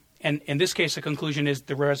conclusion, and in this case the conclusion is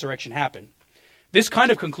the resurrection happened. This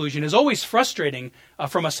kind of conclusion is always frustrating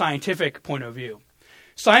from a scientific point of view.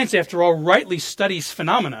 Science, after all, rightly studies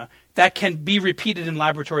phenomena that can be repeated in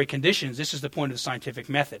laboratory conditions. This is the point of the scientific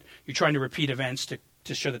method. You're trying to repeat events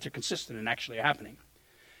to show that they're consistent and actually happening.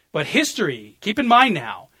 But history, keep in mind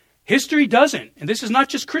now, history doesn't, and this is not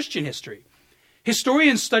just Christian history.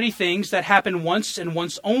 Historians study things that happen once and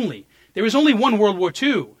once only. There is only one World War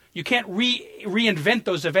II. You can't reinvent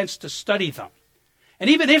those events to study them. And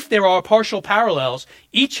even if there are partial parallels,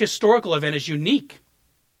 each historical event is unique.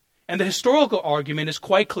 And the historical argument is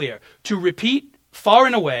quite clear. To repeat, far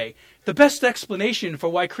and away, the best explanation for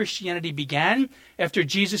why Christianity began after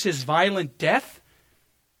Jesus' violent death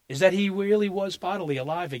is that he really was bodily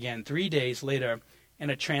alive again 3 days later in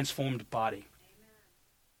a transformed body.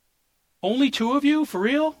 Only two of you? For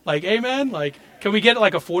real? Like, amen? Like, can we get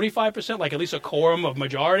like a 45%? Like at least a quorum of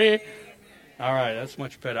majority? All right, that's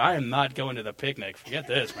much better. I am not going to the picnic. Forget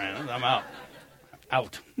this, man. I'm out.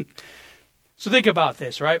 Out. So think about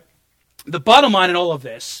this, right? The bottom line in all of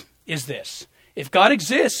this is this. If God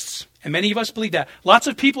exists, and many of us believe that, lots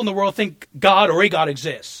of people in the world think God or a God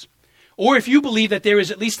exists. Or if you believe that there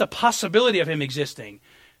is at least a possibility of him existing,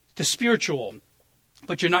 the spiritual,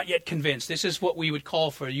 but you're not yet convinced. This is what we would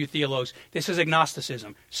call, for you theologues, this is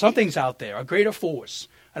agnosticism. Something's out there, a greater force.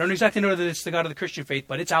 I don't exactly know whether it's the God of the Christian faith,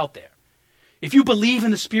 but it's out there. If you believe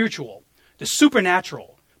in the spiritual, the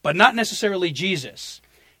supernatural, but not necessarily Jesus,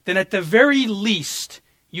 then at the very least,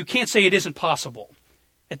 you can't say it isn't possible.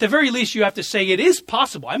 At the very least, you have to say it is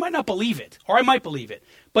possible. I might not believe it, or I might believe it,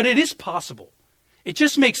 but it is possible. It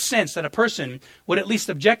just makes sense that a person would at least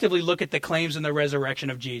objectively look at the claims in the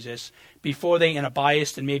resurrection of Jesus before they, in a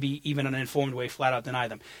biased and maybe even uninformed way, flat out deny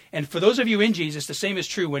them. And for those of you in Jesus, the same is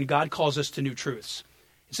true when God calls us to new truths.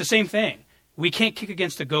 It's the same thing. We can't kick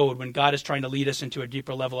against the goad when God is trying to lead us into a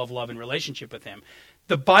deeper level of love and relationship with him.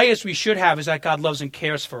 The bias we should have is that God loves and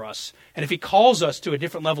cares for us. And if he calls us to a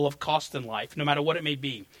different level of cost in life, no matter what it may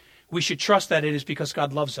be, we should trust that it is because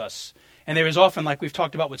God loves us. And there is often, like we've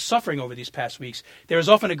talked about with suffering over these past weeks, there is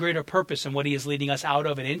often a greater purpose in what he is leading us out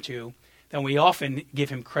of and into than we often give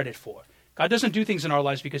him credit for. God doesn't do things in our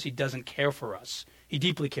lives because he doesn't care for us. He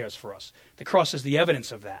deeply cares for us. The cross is the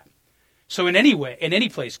evidence of that. So in any way, in any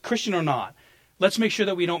place, Christian or not, let's make sure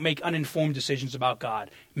that we don't make uninformed decisions about God.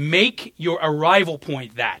 Make your arrival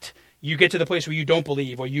point that. You get to the place where you don't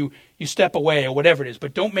believe, or you step away, or whatever it is,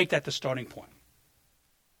 but don't make that the starting point.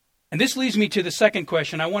 And this leads me to the second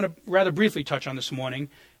question I want to rather briefly touch on this morning.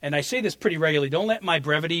 And I say this pretty regularly. Don't let my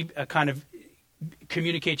brevity kind of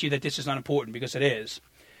communicate to you that this is not important, because it is.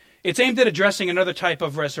 It's aimed at addressing another type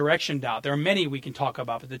of resurrection doubt. There are many we can talk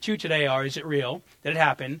about, but the two today are, is it real? Did it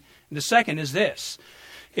happen? And the second is this.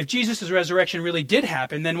 If Jesus' resurrection really did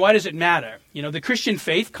happen, then why does it matter? You know, the Christian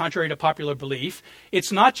faith, contrary to popular belief,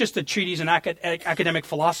 it's not just a treatise in academic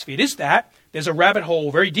philosophy. It is that. There's a rabbit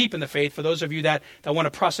hole very deep in the faith for those of you that want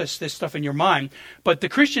to process this stuff in your mind. But the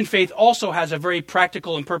Christian faith also has a very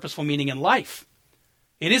practical and purposeful meaning in life.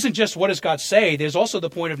 It isn't just what does God say. There's also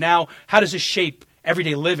the point of now, how does this shape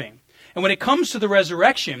everyday living? And when it comes to the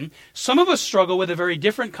resurrection, some of us struggle with a very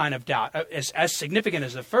different kind of doubt, as significant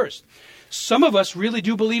as the first. Some of us really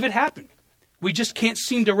do believe it happened. We just can't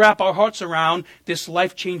seem to wrap our hearts around this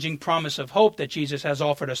life-changing promise of hope that Jesus has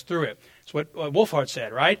offered us through it. It's what Wolfhard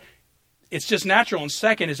said, right? It's just natural. And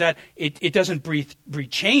second is that it doesn't breed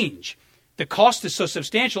change. The cost is so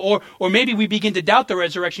substantial. Or maybe we begin to doubt the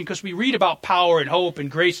resurrection because we read about power and hope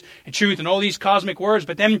and grace and truth and all these cosmic words,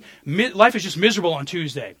 but then life is just miserable on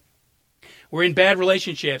Tuesday. we're in bad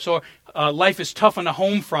relationships, or life is tough on the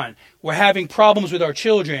home front, we're having problems with our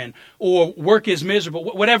children, or work is miserable,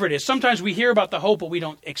 whatever it is. Sometimes we hear about the hope, but we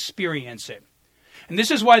don't experience it. And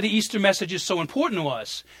this is why the Easter message is so important to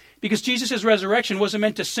us, because Jesus' resurrection wasn't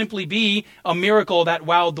meant to simply be a miracle that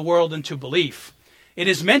wowed the world into belief. It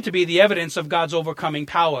is meant to be the evidence of God's overcoming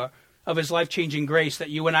power, of his life-changing grace that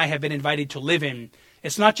you and I have been invited to live in.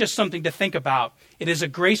 It's not just something to think about. It is a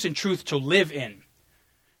grace and truth to live in.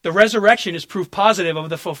 The resurrection is proof positive of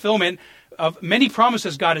the fulfillment of many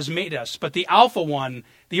promises God has made us, but the alpha one,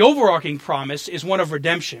 the overarching promise, is one of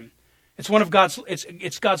redemption. It's one of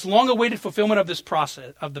it's God's long-awaited fulfillment of this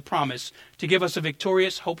process, of the promise to give us a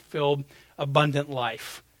victorious, hope-filled, abundant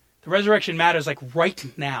life. The resurrection matters like right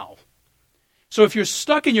now. So if you're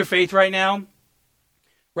stuck in your faith right now,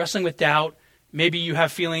 wrestling with doubt, maybe you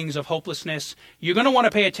have feelings of hopelessness, you're going to want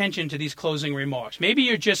to pay attention to these closing remarks. Maybe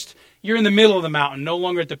you're in the middle of the mountain, no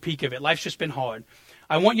longer at the peak of it. Life's just been hard.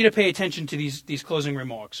 I want you to pay attention to these closing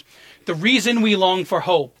remarks. The reason we long for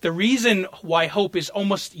hope, the reason why hope is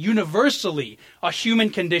almost universally a human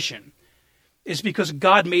condition, is because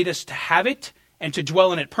God made us to have it and to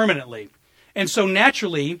dwell in it permanently. And so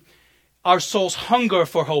naturally, our souls hunger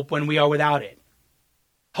for hope when we are without it.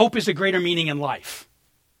 Hope is a greater meaning in life.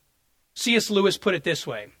 C.S. Lewis put it this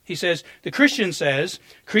way. He says, the Christian says,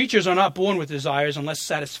 creatures are not born with desires unless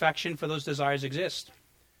satisfaction for those desires exists.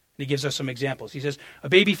 And he gives us some examples. He says, a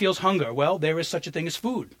baby feels hunger. Well, there is such a thing as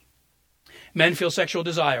food. Men feel sexual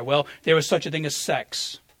desire. Well, there is such a thing as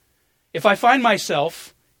sex. If I find in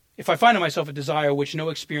myself a desire which no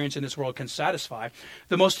experience in this world can satisfy,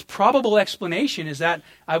 the most probable explanation is that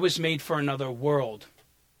I was made for another world.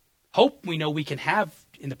 Hope we know we can have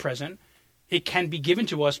in the present. It can be given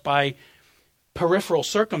to us by peripheral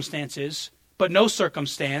circumstances, but no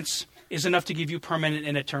circumstance is enough to give you permanent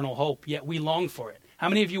and eternal hope, yet we long for it. How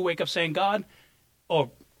many of you wake up saying, God, or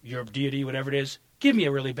your deity, whatever it is, give me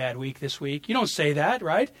a really bad week this week? You don't say that,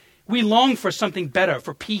 right? We long for something better,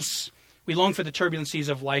 for peace. We long for the turbulencies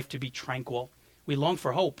of life to be tranquil. We long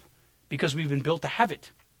for hope because we've been built to have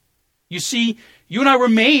it. You see, you and I were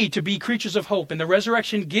made to be creatures of hope, and the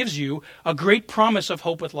resurrection gives you a great promise of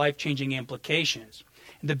hope with life-changing implications.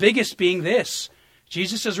 And the biggest being this: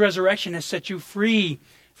 Jesus' resurrection has set you free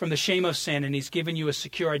from the shame of sin, and he's given you a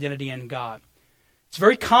secure identity in God. It's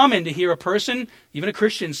very common to hear a person, even a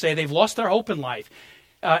Christian, say they've lost their hope in life.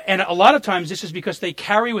 And a lot of times this is because they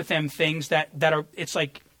carry with them things that are, it's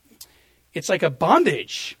like a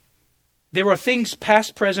bondage. There are things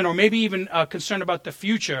past, present, or maybe even concerned about the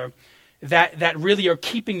future that really are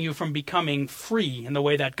keeping you from becoming free in the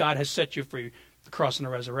way that God has set you free, the cross and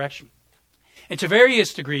the resurrection. And to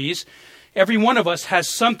various degrees, every one of us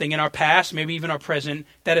has something in our past, maybe even our present,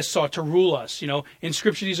 that has sought to rule us. You know, in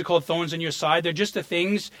Scripture, these are called thorns in your side. They're just the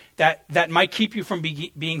things that might keep you from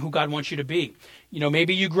being who God wants you to be. You know,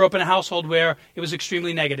 maybe you grew up in a household where it was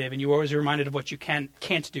extremely negative and you were always reminded of what you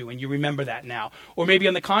can't do, and you remember that now. Or maybe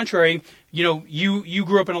on the contrary, you know, you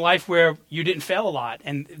grew up in a life where you didn't fail a lot,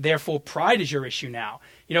 and therefore pride is your issue now.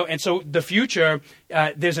 You know, and so the future,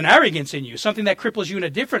 there's an arrogance in you, something that cripples you in a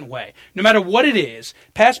different way. No matter what it is,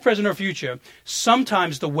 past, present, or future,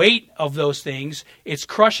 sometimes the weight of those things, it's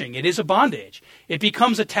crushing. It is a bondage. It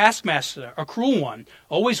becomes a taskmaster, a cruel one,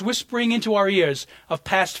 always whispering into our ears of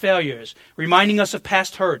past failures, reminding us of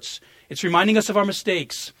past hurts. It's reminding us of our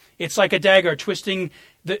mistakes. It's like a dagger twisting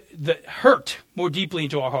the hurt more deeply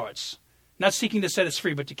into our hearts. Not seeking to set us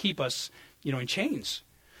free, but to keep us, you know, in chains.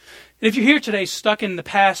 And if you're here today stuck in the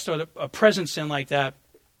past or a present sin like that,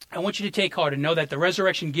 I want you to take heart and know that the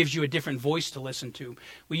resurrection gives you a different voice to listen to.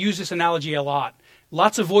 We use this analogy a lot.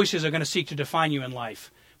 Lots of voices are going to seek to define you in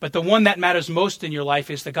life. But the one that matters most in your life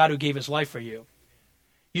is the God who gave his life for you.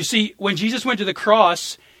 You see, when Jesus went to the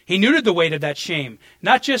cross, he neutered the weight of that shame.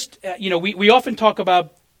 Not just, we often talk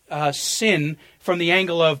about sin from the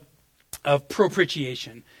angle of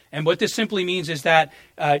propitiation. And what this simply means is that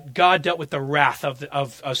God dealt with the wrath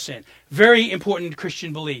of sin. Very important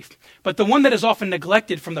Christian belief. But the one that is often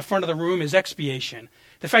neglected from the front of the room is expiation.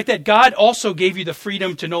 The fact that God also gave you the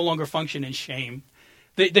freedom to no longer function in shame.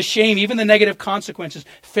 The shame, even the negative consequences,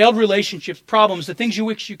 failed relationships, problems, the things you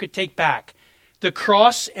wish you could take back. The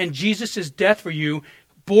cross and Jesus' death for you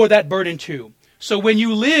bore that burden too. So when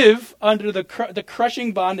you live under the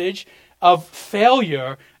crushing bondage of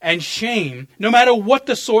failure and shame, no matter what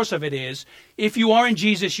the source of it is, if you are in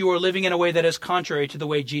Jesus, you are living in a way that is contrary to the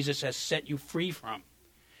way Jesus has set you free from.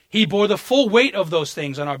 He bore the full weight of those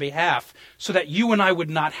things on our behalf so that you and I would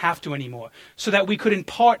not have to anymore, so that we could in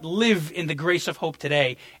part live in the grace of hope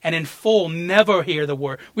today and in full never hear the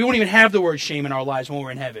word. We won't even have the word shame in our lives when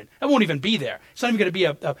we're in heaven. It won't even be there. It's not even going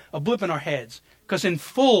to be a blip in our heads, because in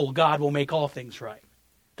full God will make all things right.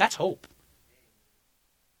 That's hope.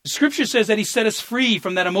 The Scripture says that he set us free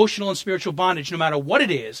from that emotional and spiritual bondage, no matter what it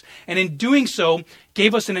is, and in doing so,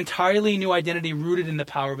 gave us an entirely new identity rooted in the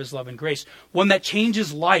power of his love and grace, one that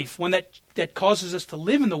changes life, one that causes us to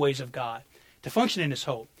live in the ways of God, to function in his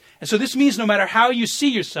hope. And so this means no matter how you see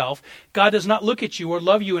yourself, God does not look at you or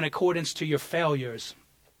love you in accordance to your failures.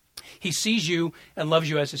 He sees you and loves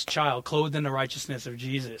you as his child, clothed in the righteousness of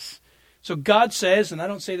Jesus. So God says, and I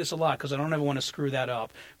don't say this a lot because I don't ever want to screw that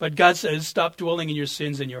up, but God says, stop dwelling in your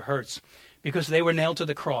sins and your hurts because they were nailed to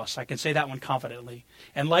the cross. I can say that one confidently.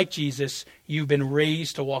 And like Jesus, you've been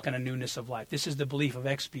raised to walk in a newness of life. This is the belief of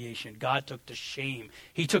expiation. God took the shame.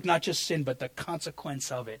 He took not just sin, but the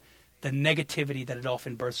consequence of it, the negativity that it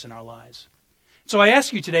often births in our lives. So I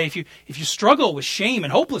ask you today, if you struggle with shame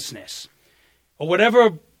and hopelessness, or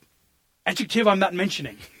whatever adjective I'm not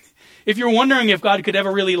mentioning, if you're wondering if God could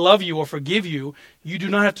ever really love you or forgive you, you do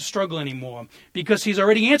not have to struggle anymore because he's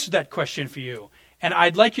already answered that question for you. And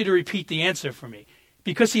I'd like you to repeat the answer for me.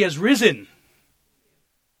 Because he has risen.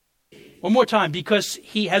 One more time. Because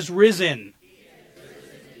he has risen.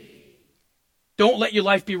 Don't let your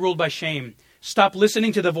life be ruled by shame. Stop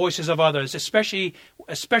listening to the voices of others, especially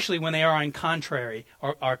when they are in contrary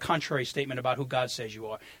statement about who God says you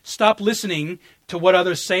are. Stop listening to what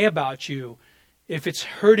others say about you. If it's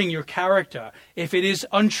hurting your character, if it is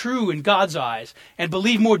untrue in God's eyes, and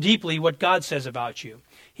believe more deeply what God says about you.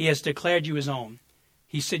 He has declared you his own.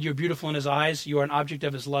 He said you're beautiful in his eyes, you are an object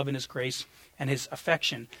of his love and his grace and his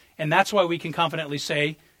affection. And that's why we can confidently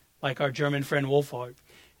say, like our German friend Wolfhard,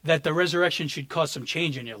 that the resurrection should cause some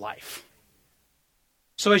change in your life.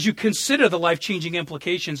 So as you consider the life-changing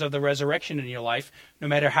implications of the resurrection in your life, no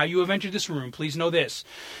matter how you have entered this room, please know this.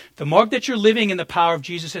 The mark that you're living in the power of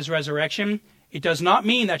Jesus' resurrection, it does not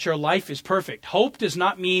mean that your life is perfect. Hope does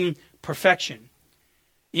not mean perfection.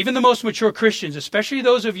 Even the most mature Christians, especially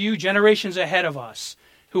those of you generations ahead of us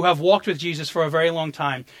who have walked with Jesus for a very long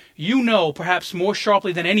time, you know perhaps more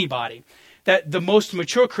sharply than anybody that the most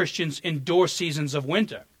mature Christians endure seasons of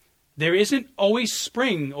winter. There isn't always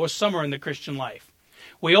spring or summer in the Christian life.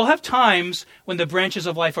 We all have times when the branches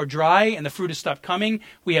of life are dry and the fruit has stopped coming.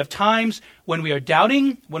 We have times when we are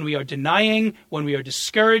doubting, when we are denying, when we are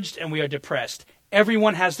discouraged, and we are depressed.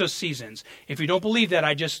 Everyone has those seasons. If you don't believe that,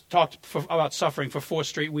 I just talked about suffering for 4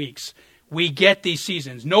 straight weeks. We get these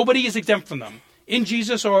seasons. Nobody is exempt from them, in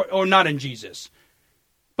Jesus or not in Jesus.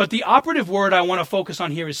 But the operative word I want to focus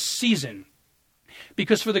on here is season.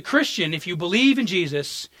 Because for the Christian, if you believe in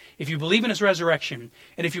Jesus, if you believe in his resurrection,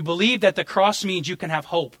 and if you believe that the cross means you can have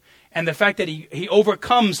hope, and the fact that he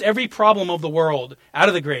overcomes every problem of the world out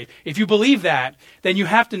of the grave, if you believe that, then you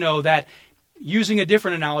have to know that, using a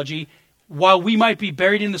different analogy, while we might be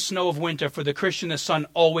buried in the snow of winter, for the Christian, the sun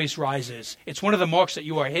always rises. It's one of the marks that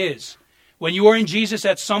you are his. When you are in Jesus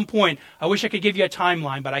at some point, I wish I could give you a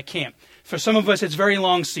timeline, but I can't. For some of us, it's very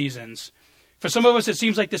long seasons. For some of us, it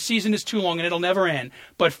seems like the season is too long and it'll never end.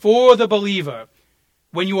 But for the believer,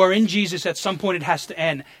 when you are in Jesus, at some point it has to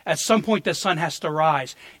end. At some point the sun has to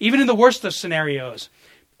rise. Even in the worst of scenarios,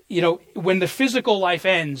 when the physical life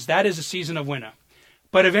ends, that is a season of winter.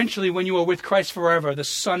 But eventually, when you are with Christ forever, the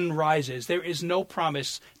sun rises. There is no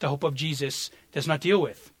promise the hope of Jesus does not deal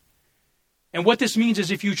with. And what this means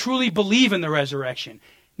is if you truly believe in the resurrection,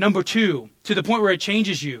 number 2, to the point where it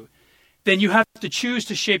changes you, then you have to choose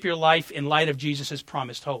to shape your life in light of Jesus'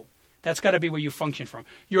 promised hope. That's got to be where you function from.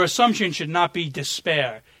 Your assumption should not be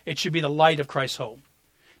despair. It should be the light of Christ's hope.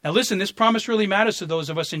 Now listen, this promise really matters to those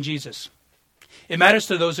of us in Jesus. It matters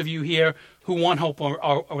to those of you here who want hope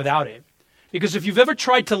or without it. Because if you've ever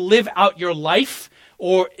tried to live out your life,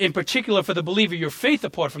 or in particular for the believer, your faith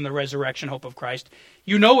apart from the resurrection hope of Christ,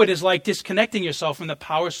 you know it is like disconnecting yourself from the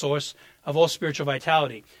power source of all spiritual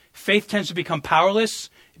vitality. Faith tends to become powerless.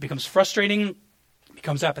 It becomes frustrating. It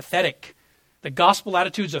becomes apathetic. The gospel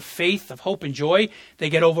attitudes of faith, of hope, and joy, they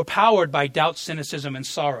get overpowered by doubt, cynicism, and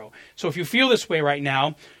sorrow. So if you feel this way right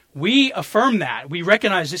now, we affirm that. We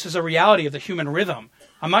recognize this is a reality of the human rhythm.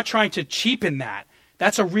 I'm not trying to cheapen that.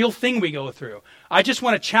 That's a real thing we go through. I just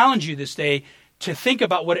want to challenge you this day to think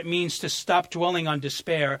about what it means to stop dwelling on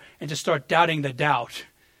despair and to start doubting the doubt.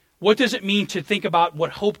 What does it mean to think about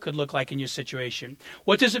what hope could look like in your situation?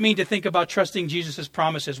 What does it mean to think about trusting Jesus'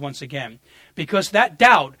 promises once again? Because that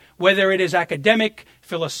doubt, whether it is academic,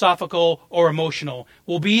 philosophical, or emotional,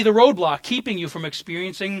 will be the roadblock keeping you from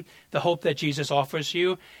experiencing the hope that Jesus offers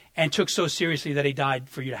you and took so seriously that he died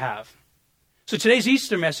for you to have. So today's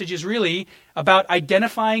Easter message is really about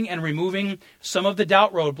identifying and removing some of the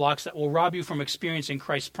doubt roadblocks that will rob you from experiencing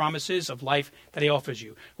Christ's promises of life that he offers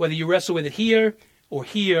you. Whether you wrestle with it here or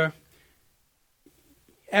here,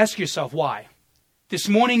 ask yourself why. This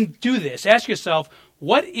morning, do this. Ask yourself,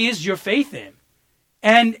 what is your faith in?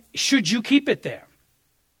 And should you keep it there?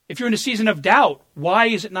 If you're in a season of doubt, why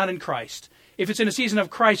is it not in Christ? If it's in a season of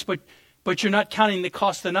Christ, but you're not counting the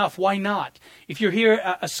cost enough, why not? If you're here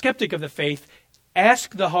a skeptic of the faith,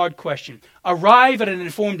 ask the hard question. Arrive at an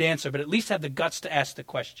informed answer, but at least have the guts to ask the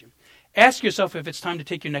question. Ask yourself if it's time to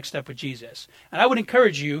take your next step with Jesus. And I would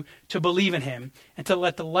encourage you to believe in him and to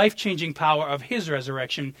let the life-changing power of his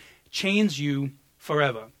resurrection change you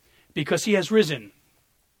forever. Because he has risen.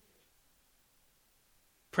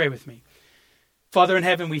 Pray with me. Father in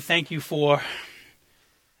heaven, we thank you for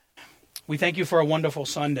a wonderful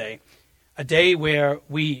Sunday. A day where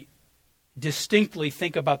we distinctly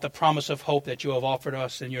think about the promise of hope that you have offered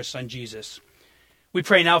us in your Son Jesus. We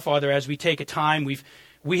pray now, Father, as we take a time,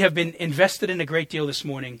 we have been invested in a great deal this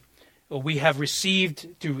morning. We have received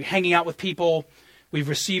through hanging out with people. We've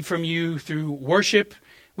received from you through worship.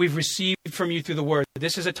 We've received from you through the word.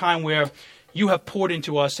 This is a time where you have poured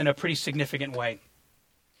into us in a pretty significant way.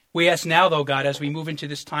 We ask now, though, God, as we move into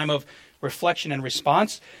this time of reflection and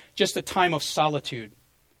response, just a time of solitude.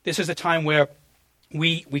 This is a time where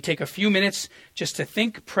we take a few minutes just to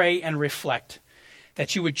think, pray, and reflect,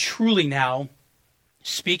 that you would truly now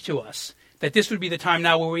speak to us. That this would be the time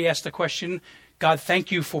now where we ask the question, God,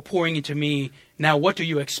 thank you for pouring into me. Now, what do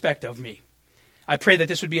you expect of me? I pray that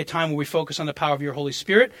this would be a time where we focus on the power of your Holy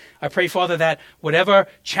Spirit. I pray, Father, that whatever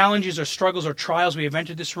challenges or struggles or trials we have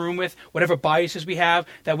entered this room with, whatever biases we have,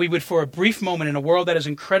 that we would, for a brief moment in a world that is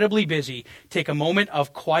incredibly busy, take a moment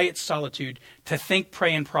of quiet solitude to think,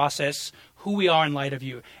 pray, and process who we are in light of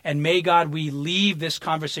you. And may, God, we leave this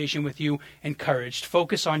conversation with you encouraged.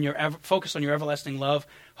 Focus on your everlasting love,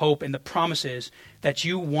 hope, and the promises that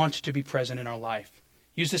you want to be present in our life.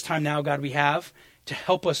 Use this time now, God, we have to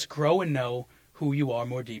help us grow and know who you are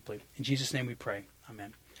more deeply. In Jesus' name we pray.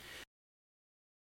 Amen.